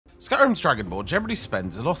Skyrim's Dragonborn generally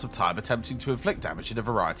spends a lot of time attempting to inflict damage in a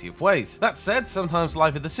variety of ways. That said, sometimes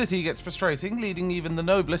life in the city gets frustrating, leading even the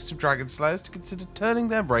noblest of dragon slayers to consider turning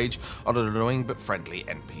their rage on an annoying but friendly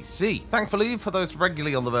NPC. Thankfully, for those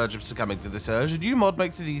regularly on the verge of succumbing to this urge, a new mod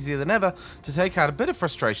makes it easier than ever to take out a bit of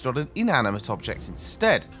frustration on an inanimate object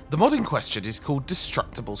instead. The mod in question is called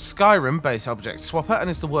Destructible Skyrim Base Object Swapper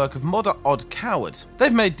and is the work of modder OddCoward.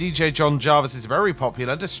 They've made DJ John Jarvis's very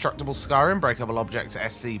popular Destructible Skyrim Breakable Objects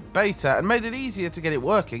SC beta and made it easier to get it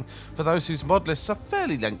working for those whose mod lists are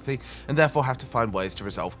fairly lengthy and therefore have to find ways to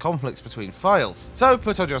resolve conflicts between files. So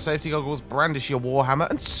put on your safety goggles, brandish your warhammer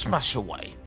and smash away.